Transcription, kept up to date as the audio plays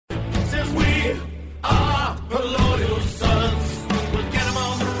are her loyal sons. We'll get 'em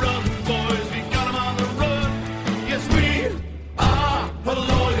on the run, boys. We got 'em on the run. Yes, we are her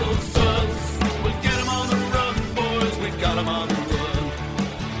loyal sons. We'll get 'em on the run, boys. We got 'em on the run.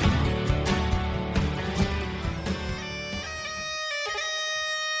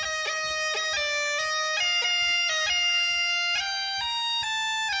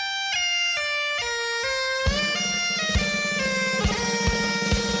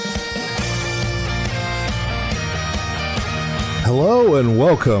 Hello and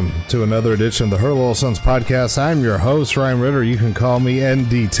welcome to another edition of the Her Loyal Sons podcast. I'm your host, Ryan Ritter. You can call me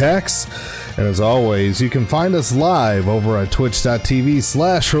ND Tex. And as always, you can find us live over at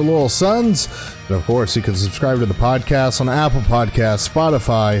twitch.tv/Her Loyal Sons. And of course, you can subscribe to the podcast on Apple Podcasts,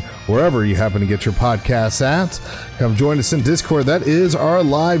 Spotify, wherever you happen to get your podcasts at. Come join us in Discord. That is our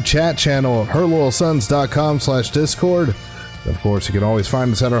live chat channel at herloyalsons.com/Discord. Of course, you can always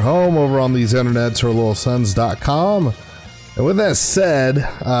find us at our home over on these internets, herloyalsons.com. And with that said,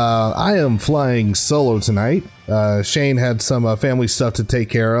 I am flying solo tonight. Shane had some family stuff to take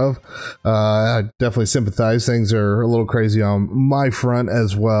care of. I definitely sympathize. Things are a little crazy on my front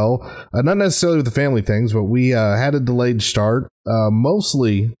as well. Not necessarily with the family things, but we had a delayed start,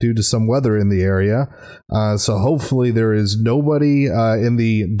 mostly due to some weather in the area. So hopefully there is nobody in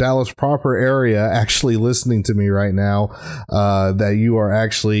the Dallas proper area actually listening to me right now, that you are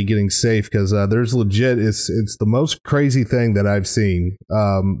actually getting safe, because there's legit, it's the most crazy thing that I've seen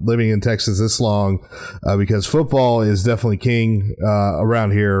living in Texas this long, because football is definitely king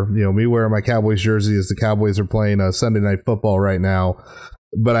around here. You know, me wearing my Cowboys jersey as the Cowboys are playing Sunday Night Football right now.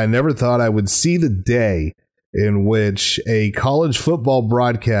 But I never thought I would see the day in which a college football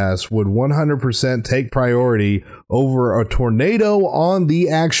broadcast would 100% take priority over a tornado on the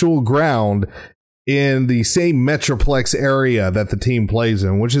actual ground in the same Metroplex area that the team plays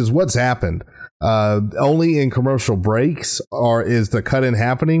in, which is what's happened. Only in commercial breaks is the cut-in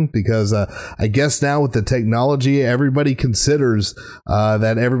happening, because I guess now with the technology, everybody considers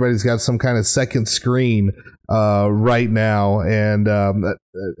that everybody's got some kind of second screen right now, and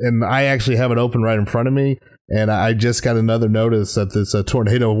I actually have it open right in front of me. And I just got another notice that this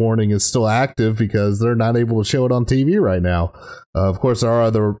tornado warning is still active because they're not able to show it on TV right now. Of course, there are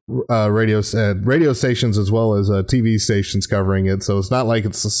other radio stations as well as TV stations covering it, so it's not like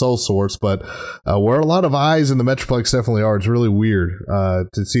it's the sole source. But where a lot of eyes in the Metroplex definitely are, it's really weird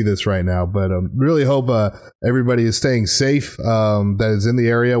to see this right now. But really hope everybody is staying safe that is in the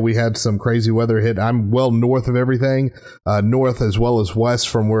area. We had some crazy weather hit. I'm well north of everything, north as well as west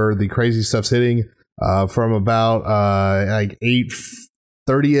from where the crazy stuff's hitting. From about like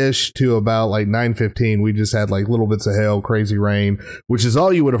 8:30ish to about like 9:15, we just had like little bits of hail, crazy rain, which is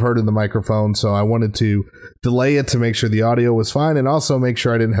all you would have heard in the microphone. So I wanted to delay it to make sure the audio was fine, and also make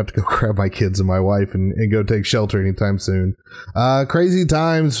sure I didn't have to go grab my kids and my wife and go take shelter anytime soon. Crazy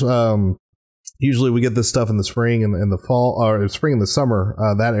times. Usually we get this stuff in the spring and the fall, or spring and the summer,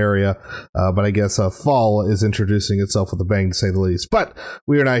 that area. But I guess fall is introducing itself with a bang, to say the least. But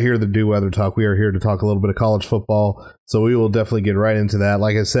we are not here to do weather talk. We are here to talk a little bit of college football. So we will definitely get right into that.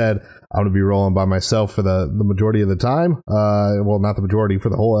 Like I said, I'm going to be rolling by myself for the majority of the time. Well, not the majority, for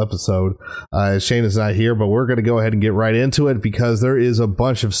the whole episode. Shane is not here, but we're going to go ahead and get right into it, because there is a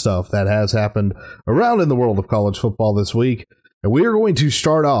bunch of stuff that has happened around in the world of college football this week. And we are going to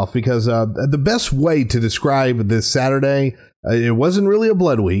start off because the best way to describe this Saturday, it wasn't really a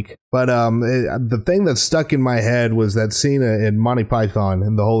blood week, but the thing that stuck in my head was that scene in Monty Python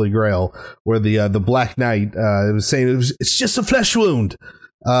in the Holy Grail, where the Black Knight was saying it's just a flesh wound.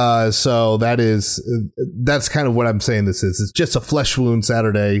 So that's kind of what I'm saying this is. It's just a flesh wound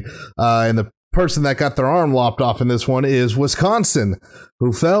Saturday. And the person that got their arm lopped off in this one is Wisconsin,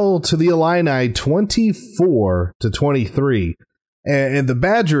 who fell to the Illini 24-23. And the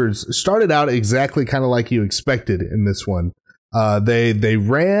Badgers started out exactly kind of like you expected in this one. They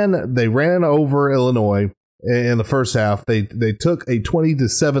ran over Illinois in the first half. They took a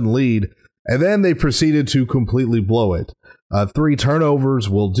 20-7 lead, and then they proceeded to completely blow it. 3 turnovers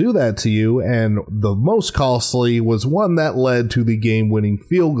will do that to you, and the most costly was one that led to the game-winning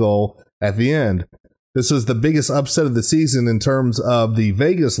field goal at the end. This was the biggest upset of the season in terms of the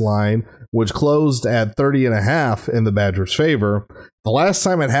Vegas line, which closed at 30.5 in the Badgers' favor. The last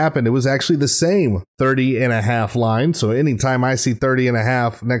time it happened, it was actually the same 30.5 line. So anytime I see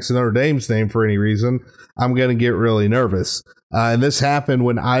 30.5 next to Notre Dame's name for any reason, I'm going to get really nervous. And this happened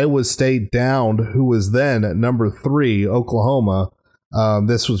when Iowa State downed who was then at number 3, Oklahoma.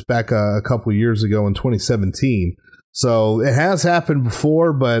 This was back a couple years ago in 2017. So it has happened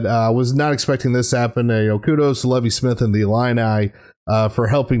before, but I was not expecting this to happen. Kudos to Lovie Smith and the Illini. for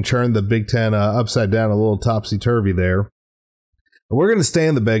helping turn the Big Ten upside down, a little topsy-turvy there. We're going to stay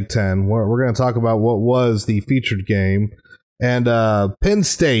in the Big Ten. We're going to talk about what was the featured game. And Penn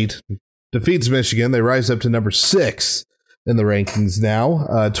State defeats Michigan. They rise up to number 6 in the rankings now.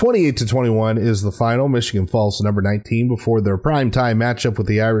 28-21 is the final. Michigan falls to number 19 before their primetime matchup with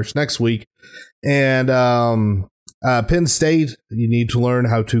the Irish next week. And Penn State, you need to learn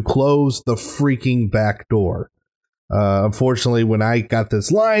how to close the freaking back door. Unfortunately, when I got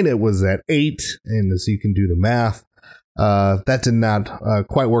this line, it was at 8. And as you can do the math, that did not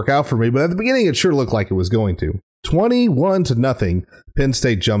quite work out for me, but at the beginning it sure looked like it was going to. 21-0, Penn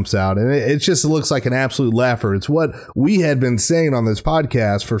State jumps out, and it just looks like an absolute laugher. It's what we had been saying on this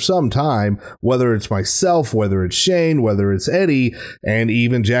podcast for some time, whether it's myself, whether it's Shane, whether it's Eddie, and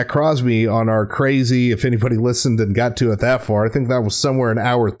even Jack Crosby on our crazy, if anybody listened and got to it that far, I think that was somewhere in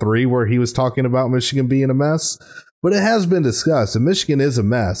hour 3 where he was talking about Michigan being a mess. But it has been discussed, and Michigan is a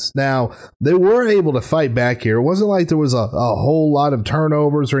mess. Now, they were able to fight back here. It wasn't like there was a whole lot of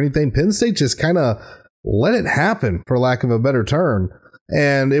turnovers or anything. Penn State just kind of let it happen, for lack of a better term.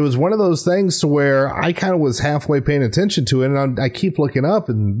 And it was one of those things to where I kind of was halfway paying attention to it, and I keep looking up,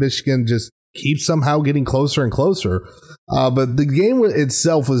 and Michigan just keeps somehow getting closer and closer. But the game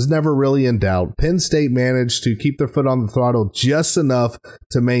itself was never really in doubt. Penn State managed to keep their foot on the throttle just enough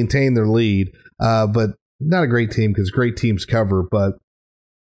to maintain their lead. But not a great team, because great teams cover, but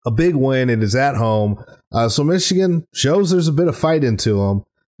a big win. It is at home. So Michigan shows there's a bit of fight into them,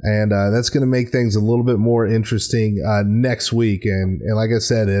 and that's going to make things a little bit more interesting next week. And like I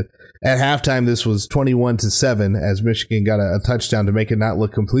said, at halftime, this was 21-7 as Michigan got a touchdown to make it not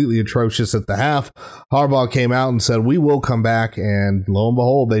look completely atrocious at the half. Harbaugh came out and said, we will come back, and lo and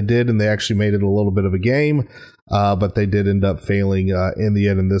behold, they did, and they actually made it a little bit of a game. But they did end up failing in the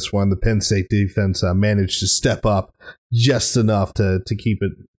end in this one. The Penn State defense managed to step up just enough to keep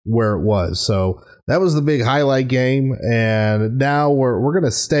it where it was. So that was the big highlight game. And now we're going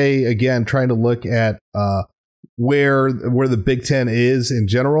to stay, again, trying to look at where the Big Ten is in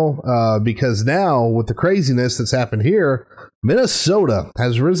general. Because now, with the craziness that's happened here, Minnesota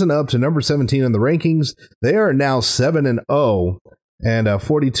has risen up to number 17 in the rankings. They are now 7-0. And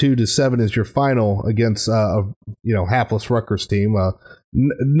 42-7 is your final against hapless Rutgers team.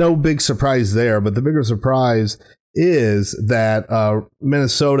 No big surprise there, but the bigger surprise is that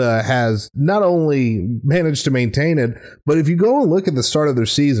Minnesota has not only managed to maintain it, but if you go and look at the start of their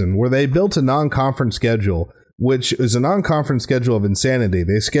season, where they built a non-conference schedule, which is a non-conference schedule of insanity.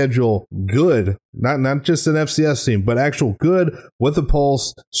 They schedule good, not just an FCS team, but actual good with a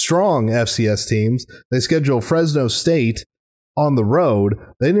pulse, strong FCS teams. They schedule Fresno State on the road.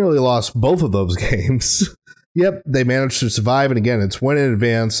 They nearly lost both of those games. Yep, they managed to survive, and again, it's win in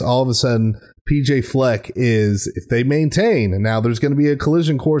advance. All of a sudden, PJ Fleck is, if they maintain, and now there's going to be a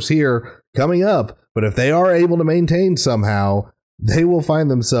collision course here coming up, but if they are able to maintain somehow, they will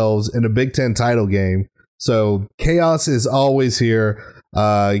find themselves in a Big Ten title game. So chaos is always here.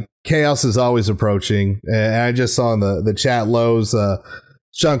 Chaos is always approaching. And I just saw in the chat lows,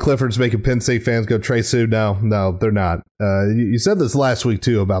 Sean Clifford's making Penn State fans go Trey Sue. No, they're not. You said this last week,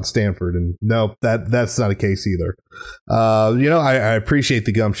 too, about Stanford, and no, that's not a case either. I appreciate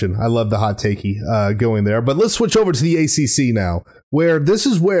the gumption. I love the hot takey going there. But let's switch over to the ACC now, where this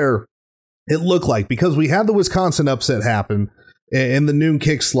is where it looked like, because we had the Wisconsin upset happen in the noon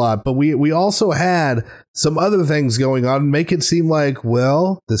kick slot, but we also had some other things going on and make it seem like,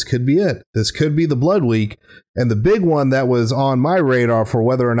 well, this could be it. This could be the blood week. And the big one that was on my radar for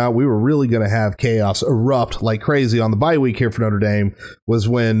whether or not we were really going to have chaos erupt like crazy on the bye week here for Notre Dame was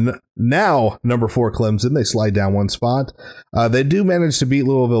when now number 4 Clemson, they slide down one spot. They do manage to beat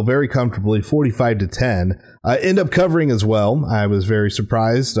Louisville very comfortably, 45-10. End up covering as well. I was very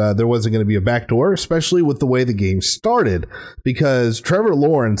surprised. There wasn't going to be a backdoor, especially with the way the game started, because Trevor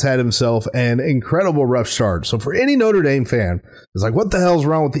Lawrence had himself an incredible rough start. So for any Notre Dame fan, it's like, what the hell's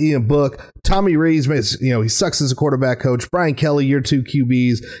wrong with Ian Book? Tommy Rees, he sucks as a quarterback coach. Brian Kelly, year 2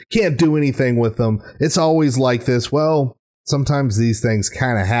 QBs, can't do anything with them. It's always like this. Well, sometimes these things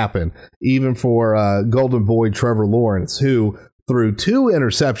kind of happen, even for Golden Boy Trevor Lawrence, who threw 2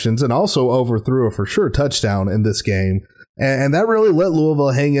 interceptions and also overthrew a for sure touchdown in this game. And that really let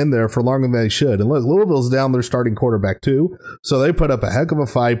Louisville hang in there for longer than they should. And look, Louisville's down their starting quarterback too, so they put up a heck of a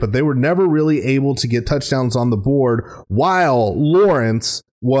fight, but they were never really able to get touchdowns on the board while Lawrence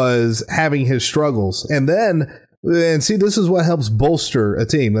was having his struggles. And see, this is what helps bolster a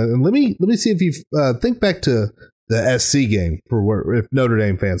team. And let me see if you think back to the SC game if Notre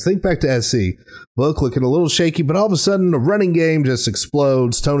Dame fans. Think back to SC. Book looking a little shaky, but all of a sudden the running game just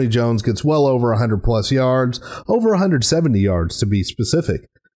explodes. Tony Jones gets well over 100 plus yards, over 170 yards to be specific.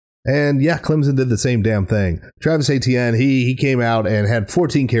 And yeah, Clemson did the same damn thing. Travis Etienne, he came out and had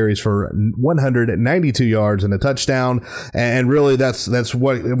 14 carries for 192 yards and a touchdown. And really that's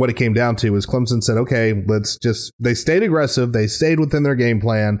what it came down to is Clemson said, okay, they stayed aggressive. They stayed within their game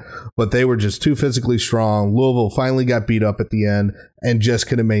plan, but they were just too physically strong. Louisville finally got beat up at the end and just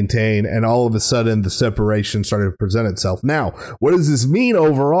couldn't maintain. And all of a sudden the separation started to present itself. Now, what does this mean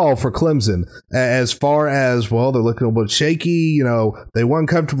overall for Clemson? As far as, well, they're looking a little bit shaky. They won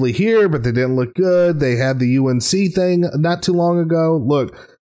comfortably here, but they didn't look good. They had the UNC thing not too long ago. Look,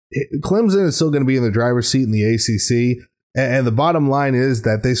 Clemson is still going to be in the driver's seat in the ACC. And the bottom line is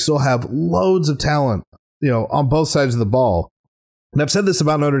that they still have loads of talent, on both sides of the ball. And I've said this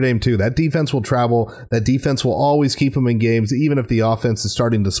about Notre Dame, too. That defense will travel. That defense will always keep them in games, even if the offense is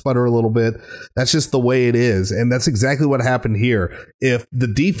starting to sputter a little bit. That's just the way it is. And that's exactly what happened here. If the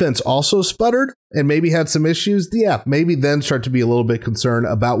defense also sputtered and maybe had some issues, yeah, maybe then start to be a little bit concerned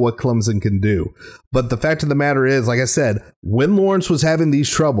about what Clemson can do. But the fact of the matter is, like I said, when Lawrence was having these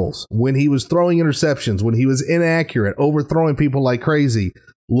troubles, when he was throwing interceptions, when he was inaccurate, overthrowing people like crazy,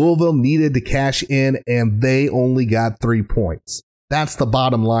 Louisville needed to cash in, and they only got 3 points. That's the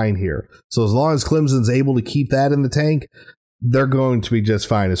bottom line here. So as long as Clemson's able to keep that in the tank, they're going to be just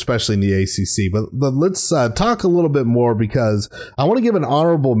fine, especially in the ACC. But let's talk a little bit more, because I want to give an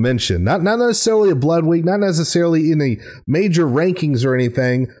honorable mention, not necessarily a blood week, not necessarily in a major rankings or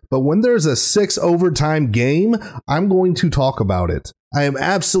anything, but when there's a 6 overtime game, I'm going to talk about it. I am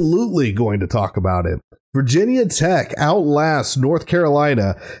absolutely going to talk about it. Virginia Tech outlasts North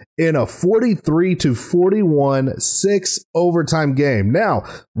Carolina in a 43-41 6 overtime game. Now,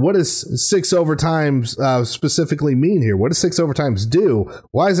 what does 6 overtimes specifically mean here? What does 6 overtimes do?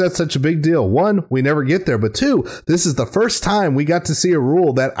 Why is that such a big deal? One, we never get there. But two, this is the first time we got to see a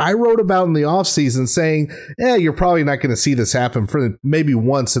rule that I wrote about in the offseason saying, you're probably not going to see this happen for maybe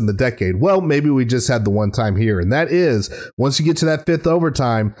once in the decade. Well, maybe we just had the one time here. And that is, once you get to that 5th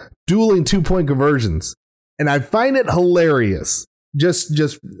overtime, dueling 2-point conversions. And I find it hilarious. Just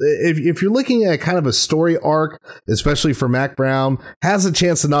if you're looking at kind of a story arc, especially for Mac Brown, has a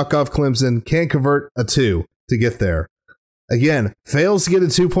chance to knock off Clemson, can't convert a 2 to get there. Again, fails to get a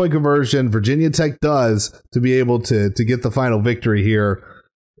 2-point conversion. Virginia Tech does to be able to get the final victory here.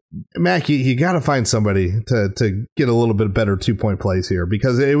 Mac, you got to find somebody to get a little bit better 2-point plays here,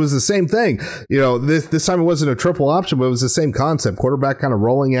 because it was the same thing. This time it wasn't a triple option, but it was the same concept. Quarterback kind of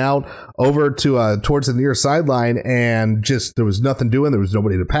rolling out over to towards the near sideline, and just there was nothing doing. There was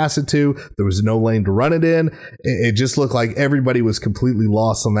nobody to pass it to. There was no lane to run it in. It just looked like everybody was completely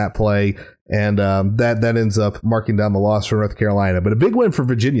lost on that play, and that ends up marking down the loss for North Carolina. But a big win for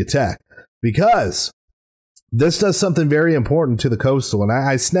Virginia Tech, because this does something very important to the Coastal, and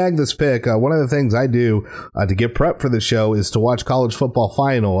I snagged this pick. One of the things I do to get prep for the show is to watch college football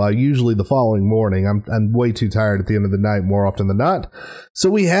final, usually the following morning. I'm way too tired at the end of the night more often than not. So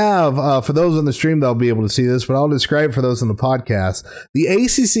we have, for those on the stream, they'll be able to see this, but I'll describe for those on the podcast. The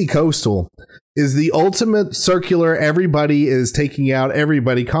ACC Coastal is the ultimate circular everybody is taking out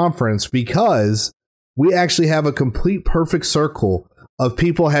everybody conference, because we actually have a complete perfect circle of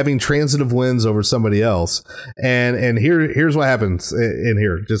people having transitive wins over somebody else. And here's what happens in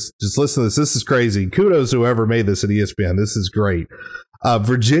here. Just listen to this. This is crazy. Kudos to whoever made this at ESPN. This is great.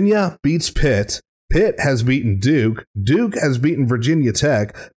 Virginia beats Pitt. Pitt has beaten Duke. Duke has beaten Virginia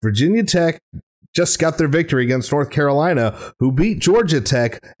Tech. Virginia Tech just got their victory against North Carolina, who beat Georgia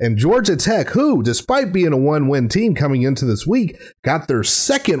Tech. And Georgia Tech, who, despite being a 1-win team coming into this week, got their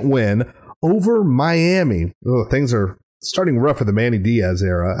 2nd win over Miami. Oh, things are starting rough for the Manny Diaz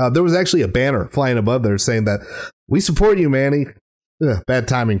era. There was actually a banner flying above there saying that we support you, Manny. Bad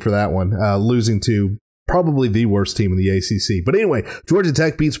timing for that one, losing to probably the worst team in the ACC. But anyway, Georgia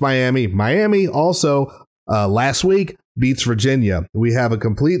Tech beats Miami. Miami also last week beats Virginia. We have a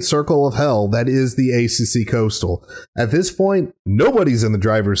complete circle of hell that is the ACC Coastal. At this point, nobody's in the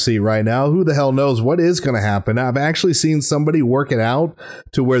driver's seat right now. Who the hell knows what is going to happen? I've actually seen somebody work it out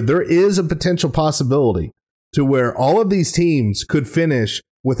to where there is a potential possibility to where all of these teams could finish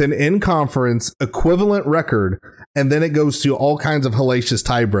with an in-conference equivalent record, and then it goes to all kinds of hellacious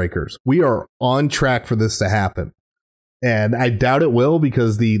tiebreakers. We are on track for this to happen. And I doubt it will,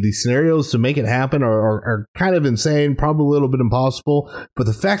 because the scenarios to make it happen are kind of insane, probably a little bit impossible. But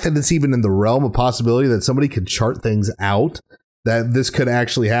the fact that it's even in the realm of possibility that somebody could chart things out, that this could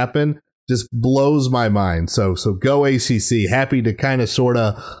actually happen, just blows my mind. So go ACC. Happy to kind of sort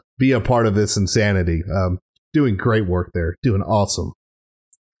of be a part of this insanity. doing great work there, doing awesome.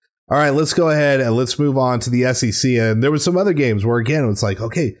 All right, let's go ahead and let's move on to the SEC. And there were some other games where, again, it's like,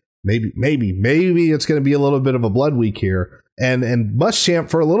 okay, maybe it's going to be a little bit of a blood week here. And Muschamp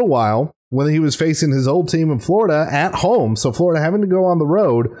for a little while, when he was facing his old team in Florida at home. So Florida having to go on the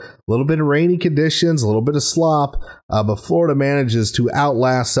road, a little bit of rainy conditions, a little bit of slop, but Florida manages to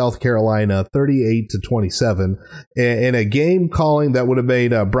outlast South Carolina 38-27 in a game calling that would have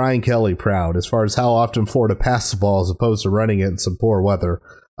made Brian Kelly proud as far as how often Florida passed the ball as opposed to running it in some poor weather.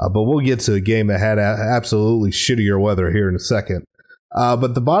 But we'll get to a game that had absolutely shittier weather here in a second.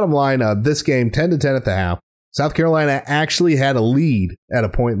 But the bottom line, this game 10-10 at the half. South Carolina actually had a lead at a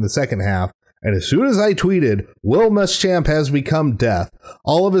point in the second half, and as soon as I tweeted, Will Muschamp has become death,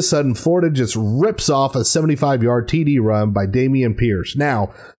 all of a sudden Florida just rips off a 75-yard TD run by Dameon Pierce.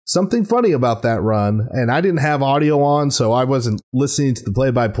 Now, something funny about that run, and I didn't have audio on, so I wasn't listening to the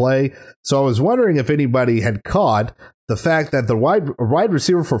play-by-play, so I was wondering if anybody had caught the fact that the wide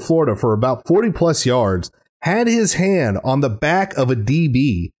receiver for Florida for about 40-plus yards had his hand on the back of a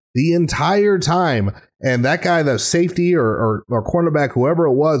DB the entire time. And that guy, the safety or cornerback, whoever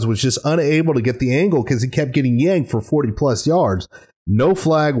it was just unable to get the angle because he kept getting yanked for 40-plus yards. No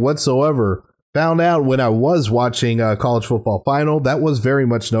flag whatsoever. Found out when I was watching college football final, that was very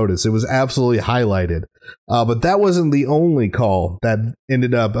much noticed. It was absolutely highlighted. But that wasn't the only call that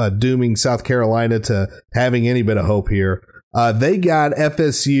ended up dooming South Carolina to having any bit of hope here. They got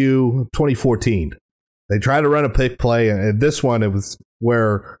FSU 2014. They tried to run a pick play, and this one, it was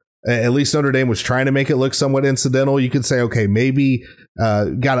where at least Notre Dame was trying to make it look somewhat incidental. You could say, okay, maybe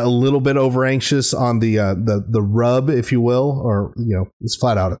got a little bit over anxious on the rub, if you will, or it's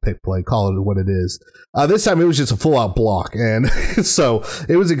flat out a pick play. Call it what it is. This time it was just a full out block, and so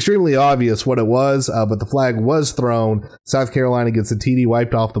it was extremely obvious what it was. But the flag was thrown. South Carolina gets a TD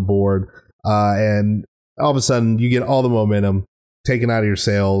wiped off the board, and all of a sudden you get all the momentum taken out of your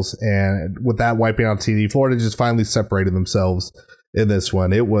sails, and with that wiping out TD, Florida just finally separated themselves in this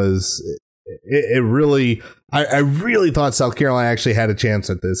one. It really, I really thought South Carolina actually had a chance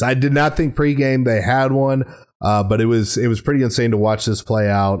at this. I did not think pregame they had one, but it was pretty insane to watch this play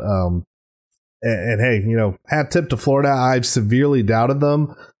out. And hey, hat tip to Florida. I've severely doubted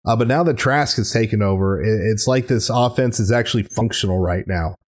them, but now that Trask has taken over, it's like this offense is actually functional right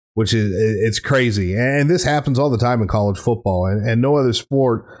now, which is it's crazy. And this happens all the time in college football, and no other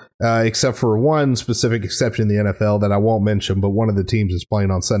sport. Except for one specific exception in the NFL that I won't mention, but one of the teams is playing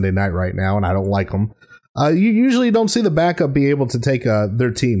on Sunday night right now, and I don't like them. You usually don't see the backup be able to take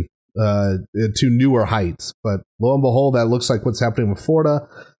their team to newer heights, but lo and behold, that looks like what's happening with Florida.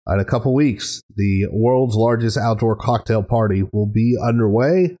 In a couple weeks, the world's largest outdoor cocktail party will be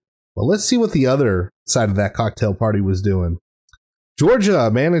underway. But let's see what the other side of that cocktail party was doing. Georgia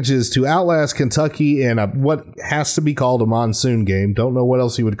manages to outlast Kentucky in what has to be called a monsoon game. Don't know what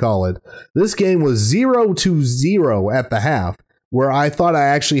else you would call it. This game was 0-0 at the half, where I thought I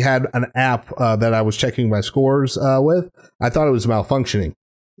actually had an app that I was checking my scores with. I thought it was malfunctioning.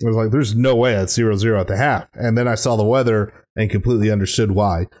 I was like, there's no way that's 0-0 at the half. And then I saw the weather and completely understood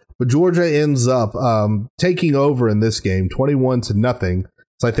why. But Georgia ends up taking over in this game, 21-0.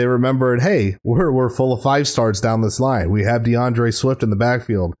 It's like they remembered, hey, we're full of 5-stars down this line. We have DeAndre Swift in the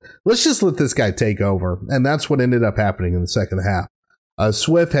backfield. Let's just let this guy take over. And that's what ended up happening in the second half.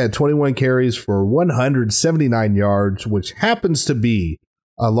 Swift had 21 carries for 179 yards, which happens to be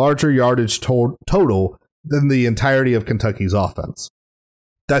a larger yardage total than the entirety of Kentucky's offense.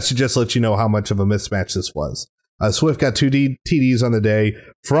 That should just let you know how much of a mismatch this was. Swift got 2 TDs on the day.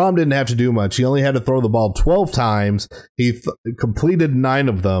 Fromm didn't have to do much. He only had to throw the ball 12 times. He completed 9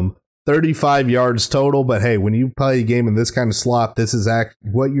 of them, 35 yards total. But hey, when you play a game in this kind of slop, this is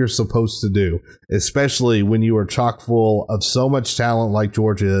what you're supposed to do, especially when you are chock full of so much talent like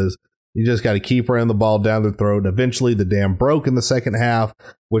Georgia is. You just got to keep running the ball down their throat. Eventually, the dam broke in the second half,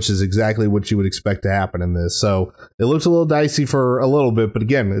 which is exactly what you would expect to happen in this. So it looks a little dicey for a little bit, but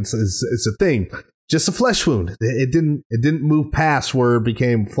again, it's a thing. Just a flesh wound. It didn't move past where it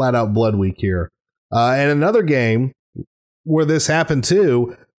became flat out blood week here. And another game where this happened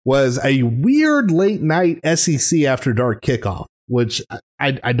too was a weird late night SEC after dark kickoff, which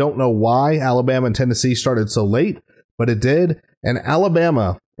I don't know why Alabama and Tennessee started so late, but it did. And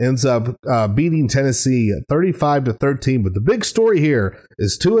Alabama ends up beating Tennessee 35-13. But the big story here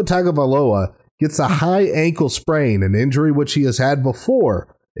is Tua Tagovailoa gets a high ankle sprain, an injury which he has had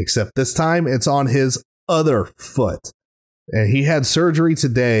before. Except this time it's on his other foot. And he had surgery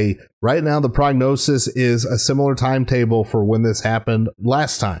today. Right now, the prognosis is a similar timetable for when this happened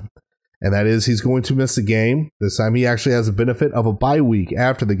last time. and that is he's going to miss a game. This time he actually has the benefit of a bye week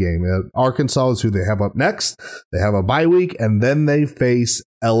after the game. Arkansas is who they have up next. They have a bye week, and then they face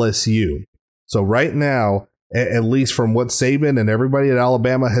LSU. So right now, at least from what Saban and everybody at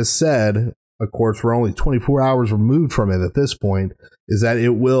Alabama has said, of course, we're only 24 hours removed from it at this point, is that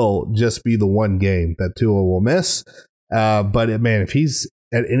it will just be the one game that Tua will miss. But man, if he's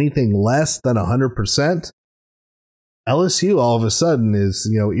at anything less than 100%, LSU all of a sudden is,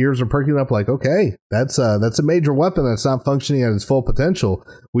 ears are perking up like, okay, that's a major weapon that's not functioning at its full potential.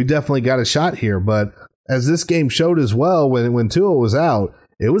 We definitely got a shot here. But as this game showed as well, when Tua was out,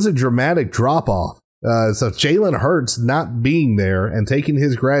 it was a dramatic drop off. So Jalen Hurts not being there and taking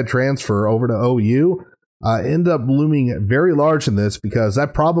his grad transfer over to OU ended up looming very large in this, because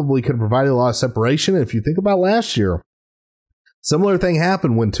that probably could have provided a lot of separation. If you think about last year, similar thing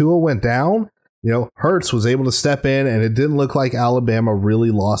happened when Tua went down. Hurts was able to step in, and it didn't look like Alabama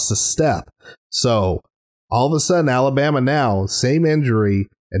really lost a step. So all of a sudden, Alabama now, same injury.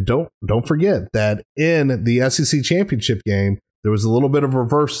 And don't forget that in the SEC championship game, there was a little bit of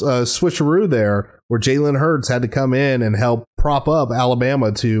reverse switcheroo there where Jalen Hurts had to come in and help prop up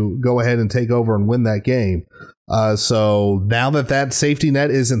Alabama to go ahead and take over and win that game. So now that safety net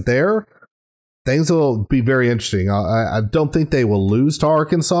isn't there, things will be very interesting. I don't think they will lose to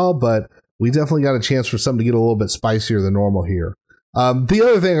Arkansas, but we definitely got a chance for something to get a little bit spicier than normal here. The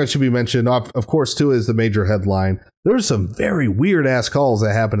other thing that should be mentioned, of course, too, is the major headline. There's some very weird-ass calls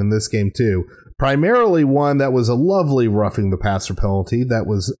that happened in this game, too. Primarily one that was a lovely roughing the passer penalty that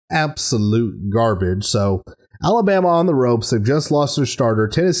was absolute garbage. So Alabama on the ropes. They've just lost their starter.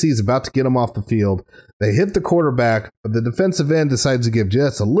 Tennessee's about to get them off the field. They hit the quarterback, but the defensive end decides to give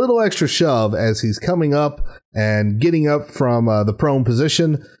just a little extra shove as he's coming up and getting up from the prone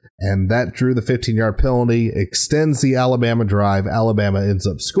position. And that drew the 15-yard penalty, extends the Alabama drive. Alabama ends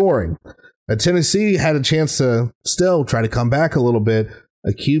up scoring. Tennessee had a chance to still try to come back a little bit.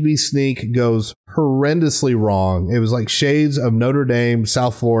 A QB sneak goes horrendously wrong. It was like shades of Notre Dame,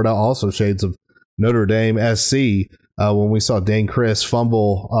 South Florida, also shades of Notre Dame SC when we saw Dane Chris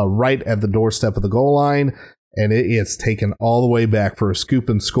fumble right at the doorstep of the goal line, and it's taken all the way back for a scoop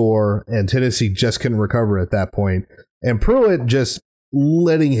and score, and Tennessee just couldn't recover at that point. And Pruitt just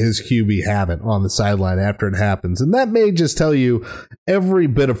letting his QB have it on the sideline after it happens. And that may just tell you every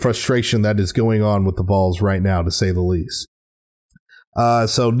bit of frustration that is going on with the Vols right now, to say the least.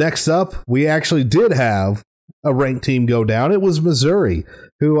 So next up, we actually did have a ranked team go down. It was Missouri,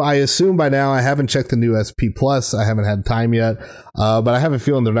 who I assume by now, I haven't checked the new SP Plus. I haven't had time yet, but I have a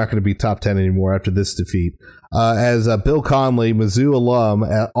feeling they're not going to be top 10 anymore after this defeat. As Bill Conley, Mizzou alum,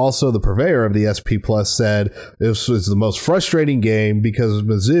 also the purveyor of the SP Plus, said this was the most frustrating game because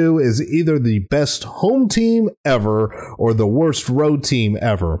Mizzou is either the best home team ever or the worst road team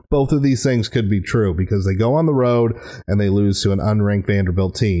ever. Both of these things could be true because they go on the road and they lose to an unranked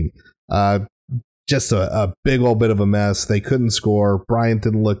Vanderbilt team. Just a big old bit of a mess. They couldn't score. Bryant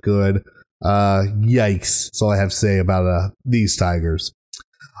didn't look good. Yikes. That's all I have to say about these Tigers.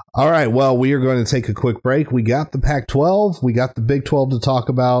 All right, well, we are going to take a quick break. We got the Pac-12, we got the Big 12 to talk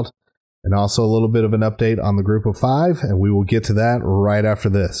about, and also a little bit of an update on the Group of Five, and we will get to that right after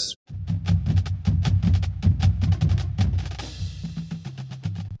this.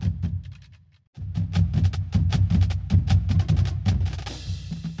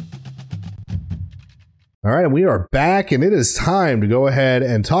 All right, we are back, and it is time to go ahead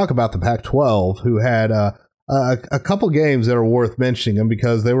and talk about the Pac-12, who had a couple games that are worth mentioning them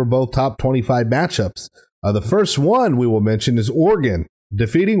because they were both top 25 matchups. The first one we will mention is Oregon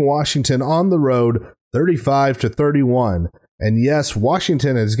defeating Washington on the road 35-31. And yes,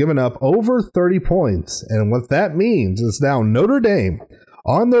 Washington has given up over 30 points. And what that means is now Notre Dame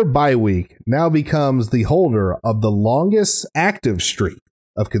on their bye week now becomes the holder of the longest active streak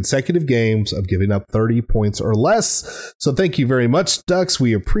of consecutive games of giving up 30 points or less. So thank you very much, Ducks.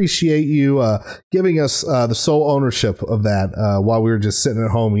 We appreciate you giving us the sole ownership of that while we were just sitting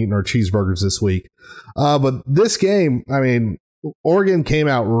at home eating our cheeseburgers this week. But this game, I mean, Oregon came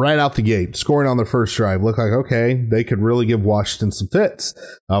out right out the gate, scoring on their first drive. Looked like, okay, they could really give Washington some fits.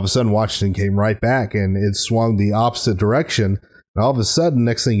 All of a sudden, Washington came right back, and it swung the opposite direction. And all of a sudden,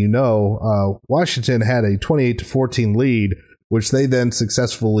 next thing you know, Washington had a 28-14 lead, which they then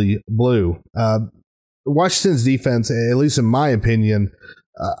successfully blew. Washington's defense, at least in my opinion,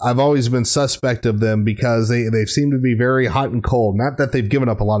 I've always been suspect of them because they seem to be very hot and cold. Not that they've given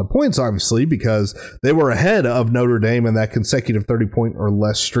up a lot of points, obviously, because they were ahead of Notre Dame in that consecutive 30-point or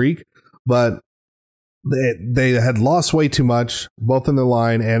less streak, but they had lost way too much, both in the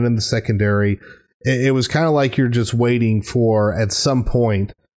line and in the secondary. It was kind of like you're just waiting for, at some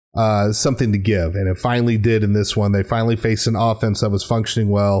point, something to give, and it finally did in this one. They finally faced an offense that was functioning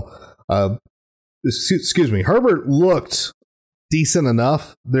well. Excuse me, Herbert looked decent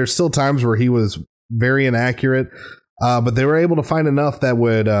enough. There's still times where he was very inaccurate, but they were able to find enough that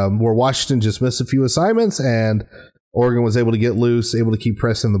would where Washington just missed a few assignments, and Oregon was able to get loose, able to keep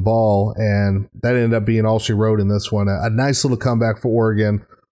pressing the ball, and that ended up being all she wrote in this one. A nice little comeback for Oregon,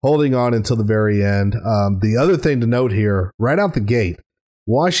 holding on until the very end. The other thing to note here, right out the gate,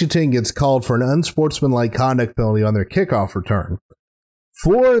 Washington gets called for an unsportsmanlike conduct penalty on their kickoff return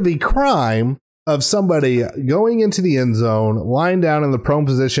for the crime of somebody going into the end zone, lying down in the prone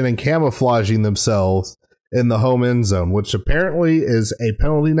position and camouflaging themselves in the home end zone, which apparently is a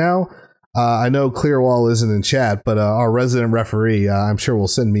penalty now. I know Clearwall isn't in chat, but our resident referee, I'm sure, will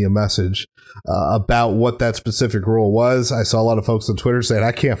send me a message about what that specific rule was. I saw a lot of folks on Twitter saying,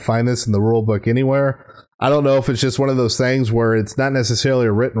 I can't find this in the rule book anywhere. I don't know if it's just one of those things where it's not necessarily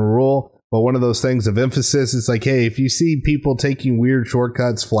a written rule, but one of those things of emphasis. It's like, hey, if you see people taking weird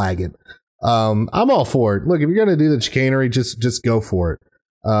shortcuts, flag it. I'm all for it. Look, if you're going to do the chicanery, just go for it.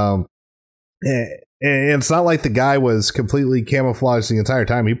 And it's not like the guy was completely camouflaged the entire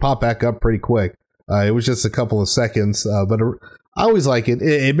time. He popped back up pretty quick. It was just a couple of seconds, but I always like it.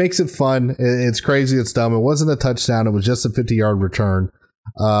 It makes it fun. It's crazy. It's dumb. It wasn't a touchdown. It was just a 50-yard return.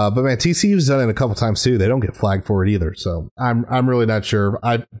 But man, TCU's done it a couple times too. They don't get flagged for it either. So I'm really not sure.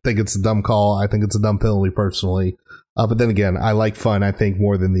 I think it's a dumb call. I think it's a dumb penalty personally. But then again, I like fun, I think,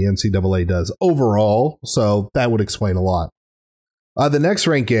 more than the NCAA does overall. So that would explain a lot. The next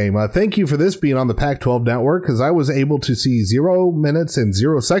ranked game. Thank you for this being on the Pac-12 network, because I was able to see 0 minutes and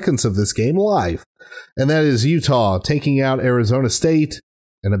 0 seconds of this game live. And that is Utah taking out Arizona State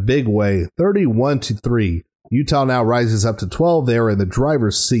in a big way, 31-3. Utah now rises up to 12. They are in the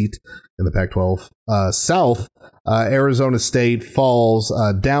driver's seat in the Pac-12 South. Arizona State falls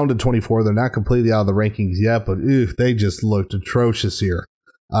down to 24. They're not completely out of the rankings yet, but they just looked atrocious here.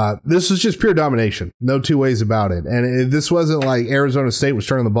 This was just pure domination. No two ways about it. And this wasn't like Arizona State was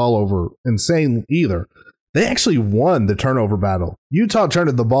turning the ball over insane either. They actually won the turnover battle. Utah turned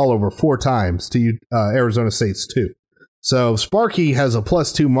the ball over 4 times to Arizona State's 2. So Sparky has a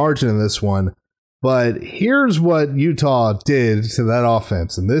 +2 margin in this one. But here's what Utah did to that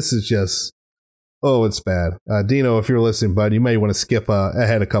offense. And this is just, it's bad. Dino, if you're listening, bud, you may want to skip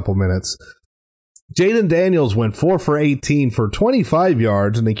ahead a couple minutes. Jaden Daniels went 4 for 18 for 25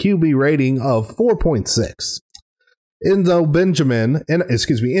 yards and a QB rating of 4.6. Eno Benjamin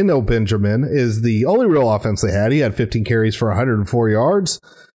is the only real offense they had. He had 15 carries for 104 yards.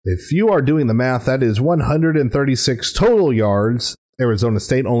 If you are doing the math, that is 136 total yards. Arizona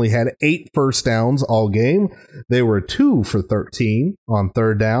State only had 8 first downs all game. They were 2 for 13 on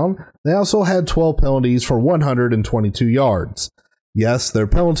third down. They also had 12 penalties for 122 yards. Yes, their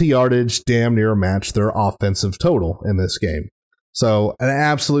penalty yardage damn near matched their offensive total in this game. So an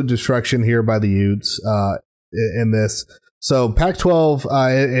absolute destruction here by the Utes in this. So Pac-12,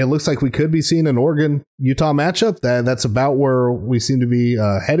 it looks like we could be seeing an Oregon-Utah matchup. That's about where we seem to be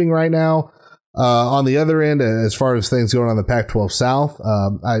heading right now. On the other end, as far as things going on the Pac-12 South,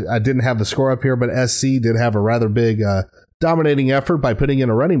 I didn't have the score up here, but SC did have a rather big dominating effort by putting in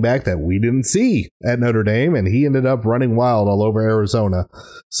a running back that we didn't see at Notre Dame, and he ended up running wild all over Arizona.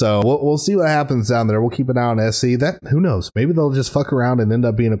 So we'll see what happens down there. We'll keep an eye on SC. Who knows? Maybe they'll just fuck around and end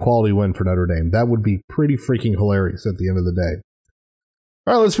up being a quality win for Notre Dame. That would be pretty freaking hilarious at the end of the day.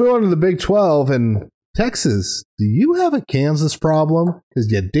 All right, let's move on to the Big 12. And Texas, do you have a Kansas problem?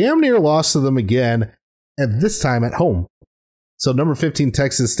 Because you damn near lost to them again, and this time at home. So number 15,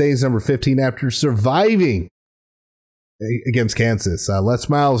 Texas stays number 15 after surviving against Kansas. Les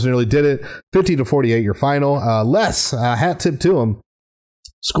Miles nearly did it. 50-48 your final. Les, hat tip to him,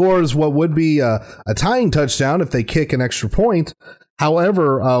 scores what would be a tying touchdown if they kick an extra point.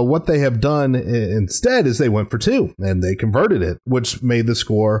 However, what they have done instead is they went for 2 and they converted it, which made the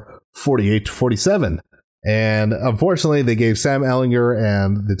score 48-47. And unfortunately, they gave Sam Ehlinger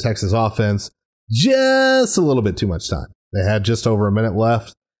and the Texas offense just a little bit too much time. They had just over a minute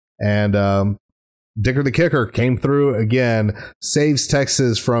left, and Dicker the kicker came through again, saves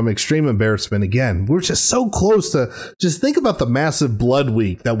Texas from extreme embarrassment again. We're just so close to, just think about the massive blood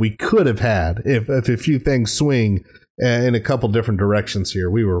week that we could have had if a few things swing in a couple different directions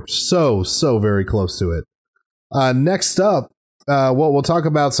here. We were so very close to it. Next up, we'll talk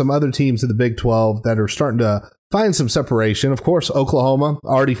about some other teams in the Big 12 that are starting to find some separation. Of course, Oklahoma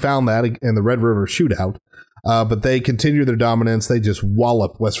already found that in the Red River shootout. But they continue their dominance. They just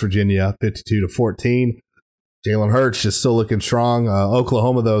wallop West Virginia 52-14. Jalen Hurts just still looking strong.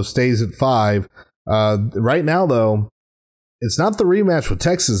 Oklahoma, though, stays at 5. Right now, though, it's not the rematch with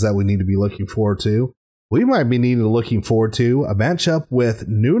Texas that we need to be looking forward to. We might be looking forward to a matchup with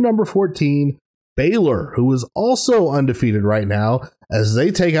new number 14, Baylor, who is also undefeated right now, as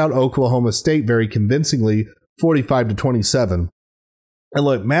they take out Oklahoma State very convincingly, 45-27. And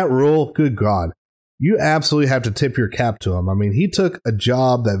look, Matt Rule, good God, you absolutely have to tip your cap to him. I mean, he took a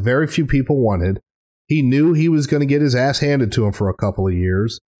job that very few people wanted. He knew he was going to get his ass handed to him for a couple of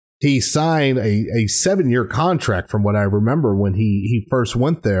years. He signed a 7-year contract from what I remember when he first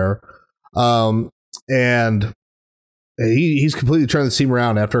went there. And he's completely turned the team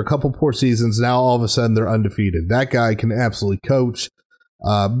around after a couple poor seasons. Now all of a sudden they're undefeated. That guy can absolutely coach.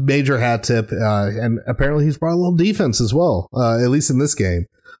 Major hat tip. And apparently he's brought a little defense as well, at least in this game.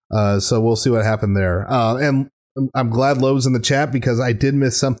 So we'll see what happened there. And I'm glad Lowe's in the chat because I did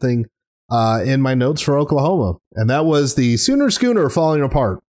miss something in my notes for Oklahoma. And that was the Sooner Schooner falling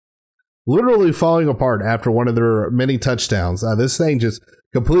apart. Literally falling apart after one of their many touchdowns. This thing just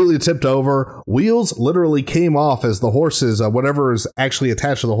completely tipped over. Wheels literally came off as the horses, whatever is actually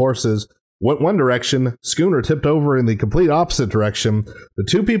attached to the horses, went one direction. Schooner tipped over in the complete opposite direction. The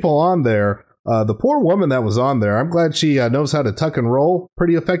two people on there, the poor woman that was on there, I'm glad she knows how to tuck and roll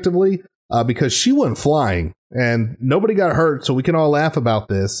pretty effectively because she went flying and nobody got hurt. So we can all laugh about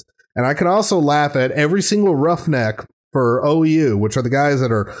this. And I can also laugh at every single roughneck for OU, which are the guys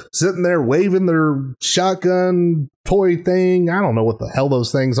that are sitting there waving their shotgun toy thing. I don't know what the hell those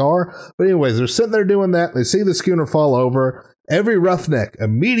things are. But anyways, they're sitting there doing that. They see the schooner fall over. Every roughneck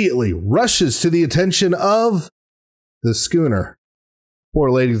immediately rushes to the attention of the schooner. Poor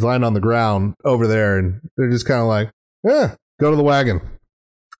lady's lying on the ground over there, and they're just kind of like, go to the wagon.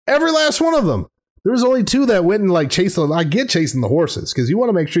 Every last one of them. There's only two that went and chased them. I get chasing the horses because you want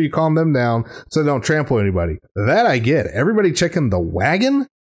to make sure you calm them down so they don't trample anybody. That I get. Everybody checking the wagon?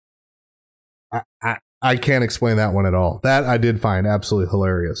 I can't explain that one at all. That I did find absolutely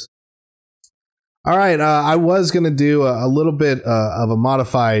hilarious. All right, I was going to do a little bit of a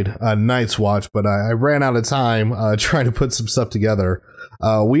modified Night's Watch, but I ran out of time trying to put some stuff together.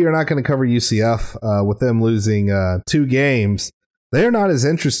 We are not going to cover UCF with them losing 2 games. They're not as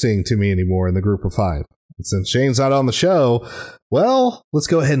interesting to me anymore in the group of 5. And since Shane's not on the show, well, let's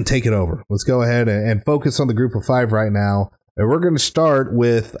go ahead and take it over. Let's go ahead and focus on the group of 5 right now. And we're going to start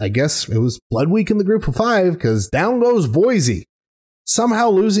with, I guess it was Blood Week in the group of 5 because down goes Boise. Somehow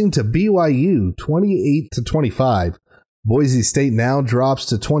losing to BYU 28-25. Boise State now drops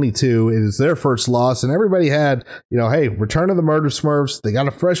to 22. It is their first loss, and everybody had, hey, return of the Murder Smurfs. They got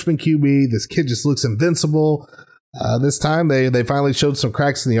a freshman QB. This kid just looks invincible. This time they finally showed some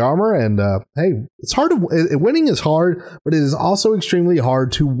cracks in the armor, and hey, it's hard to winning is hard, but it is also extremely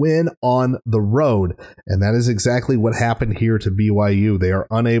hard to win on the road, and that is exactly what happened here to BYU. They are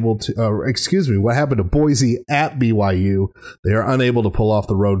unable to, what happened to Boise at BYU? They are unable to pull off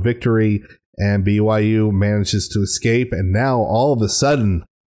the road victory, and BYU manages to escape, and now all of a sudden,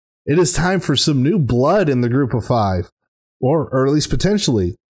 it is time for some new blood in the group of 5, or at least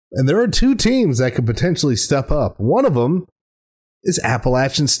potentially. And there are 2 teams that could potentially step up. One of them is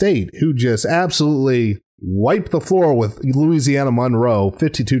Appalachian State, who just absolutely wiped the floor with Louisiana Monroe,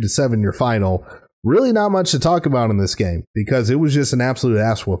 52-7 your final. Really not much to talk about in this game because it was just an absolute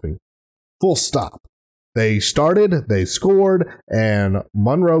ass whooping. Full stop. They started, they scored, and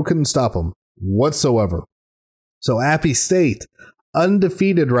Monroe couldn't stop them whatsoever. So Appy State,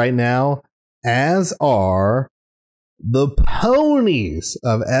 undefeated right now, as are the Ponies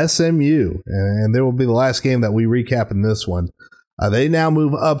of SMU, and there will be the last game that we recap in this one. They now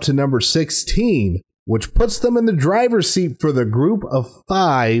move up to number 16, which puts them in the driver's seat for the group of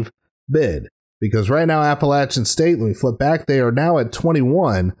 5 bid. Because right now, Appalachian State, let me flip back, they are now at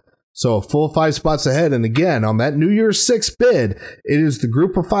 21, so a full 5 spots ahead. And again, on that New Year's 6 bid, it is the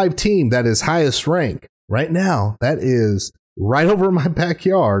group of 5 team that is highest rank. Right now, that is right over my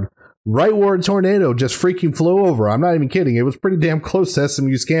backyard. Right where a tornado just freaking flew over. I'm not even kidding. It was pretty damn close to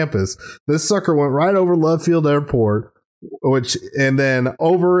SMU's campus. This sucker went right over Love Field Airport, and then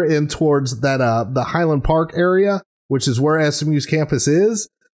over in towards that the Highland Park area, which is where SMU's campus is.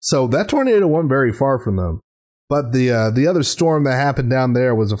 So that tornado wasn't very far from them. But the other storm that happened down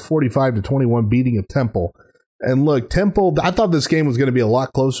there was a 45-21 beating of Temple. And look, Temple, I thought this game was going to be a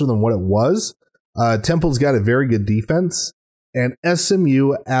lot closer than what it was. Temple's got a very good defense. And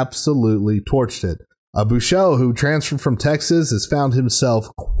SMU absolutely torched it. Buechele, who transferred from Texas, has found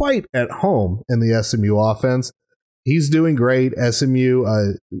himself quite at home in the SMU offense. He's doing great. SMU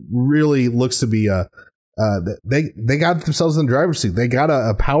really looks to be they got themselves in the driver's seat. They got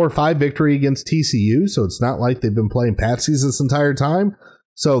a Power 5 victory against TCU, so it's not like they've been playing patsies this entire time.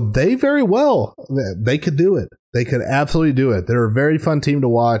 So they very well, they could do it. They could absolutely do it. They're a very fun team to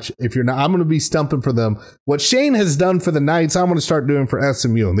watch. If you're not, I'm going to be stumping for them. What Shane has done for the Knights, I'm going to start doing for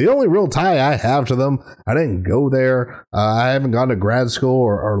SMU. And the only real tie I have to them, I didn't go there. I haven't gone to grad school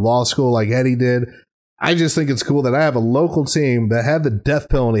or law school like Eddie did. I just think it's cool that I have a local team that had the death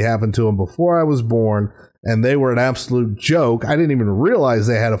penalty happen to them before I was born, and they were an absolute joke. I didn't even realize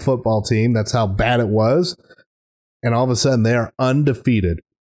they had a football team. That's how bad it was. And all of a sudden, they are undefeated.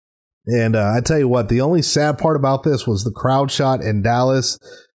 And I tell you what, the only sad part about this was the crowd shot in Dallas.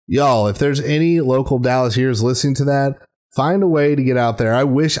 Y'all, if there's any local Dallas ears listening to that, find a way to get out there. I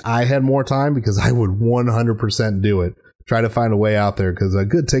wish I had more time because I would 100% do it. Try to find a way out there because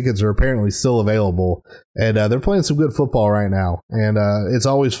good tickets are apparently still available. And they're playing some good football right now. And it's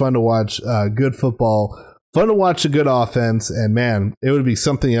always fun to watch good football. Fun to watch a good offense. And man, it would be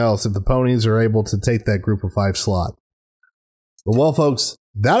something else if the Ponies are able to take that group of 5 slot. But well, folks,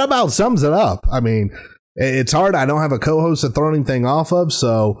 that about sums it up. I mean, it's hard. I don't have a co-host to throw anything off of,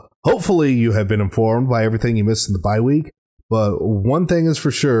 so hopefully you have been informed by everything you missed in the bye week. But one thing is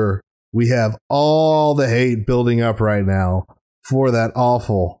for sure, we have all the hate building up right now for that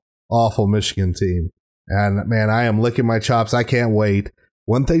awful, awful Michigan team. And man, I am licking my chops. I can't wait.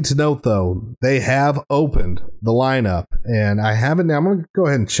 One thing to note, though, they have opened the lineup, and I'm going to go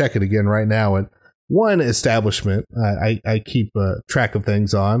ahead and check it again right now at one establishment I keep track of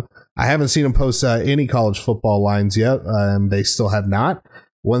things on. I haven't seen them post any college football lines yet, and they still have not.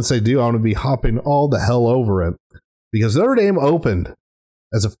 Once they do, I'm going to be hopping all the hell over it because Notre Dame opened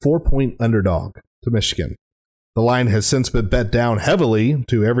as a 4-point underdog to Michigan. The line has since been bet down heavily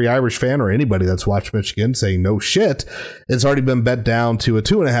to every Irish fan or anybody that's watched Michigan saying no shit. It's already been bet down to a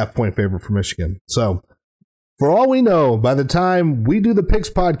 2.5-point favorite for Michigan. So for all we know, by the time we do the Picks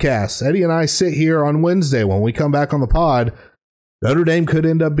podcast, Eddie and I sit here on Wednesday when we come back on the pod, Notre Dame could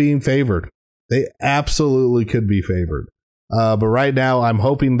end up being favored. They absolutely could be favored. But right now, I'm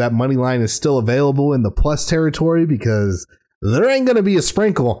hoping that money line is still available in the plus territory because there ain't going to be a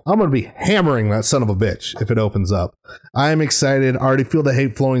sprinkle. I'm going to be hammering that son of a bitch if it opens up. I'm excited. I already feel the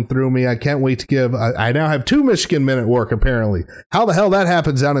hate flowing through me. I can't wait to give. I now have 2 Michigan men at work, apparently. How the hell that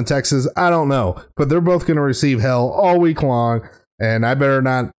happens down in Texas, I don't know. But they're both going to receive hell all week long. And I better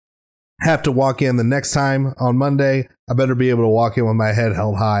not have to walk in the next time on Monday. I better be able to walk in with my head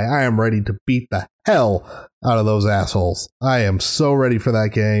held high. I am ready to beat the hell out of those assholes. I am so ready for that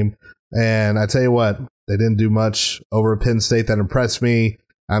game. And I tell you what, they didn't do much over at Penn State that impressed me.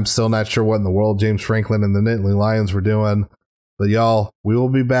 I'm still not sure what in the world James Franklin and the Nittany Lions were doing. But y'all, we will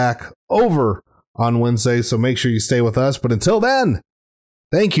be back over on Wednesday, so make sure you stay with us. But until then,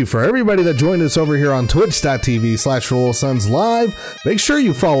 thank you for everybody that joined us over here on twitch.tv/RoyalSuns Live. Make sure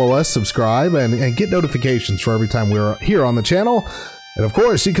you follow us, subscribe, and get notifications for every time we're here on the channel. And of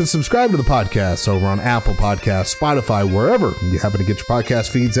course, you can subscribe to the podcast over on Apple Podcasts, Spotify, wherever you happen to get your podcast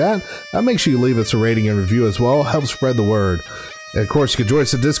feeds at. Make sure you leave us a rating and review as well. Help spread the word. And of course, you can join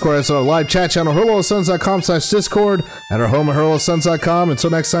us at Discord. That's our live chat channel, HurlOilSuns.com/Discord, at our home at HurlOilSuns.com. Until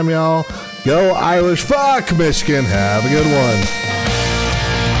next time, y'all, go Irish. Fuck Michigan. Have a good one.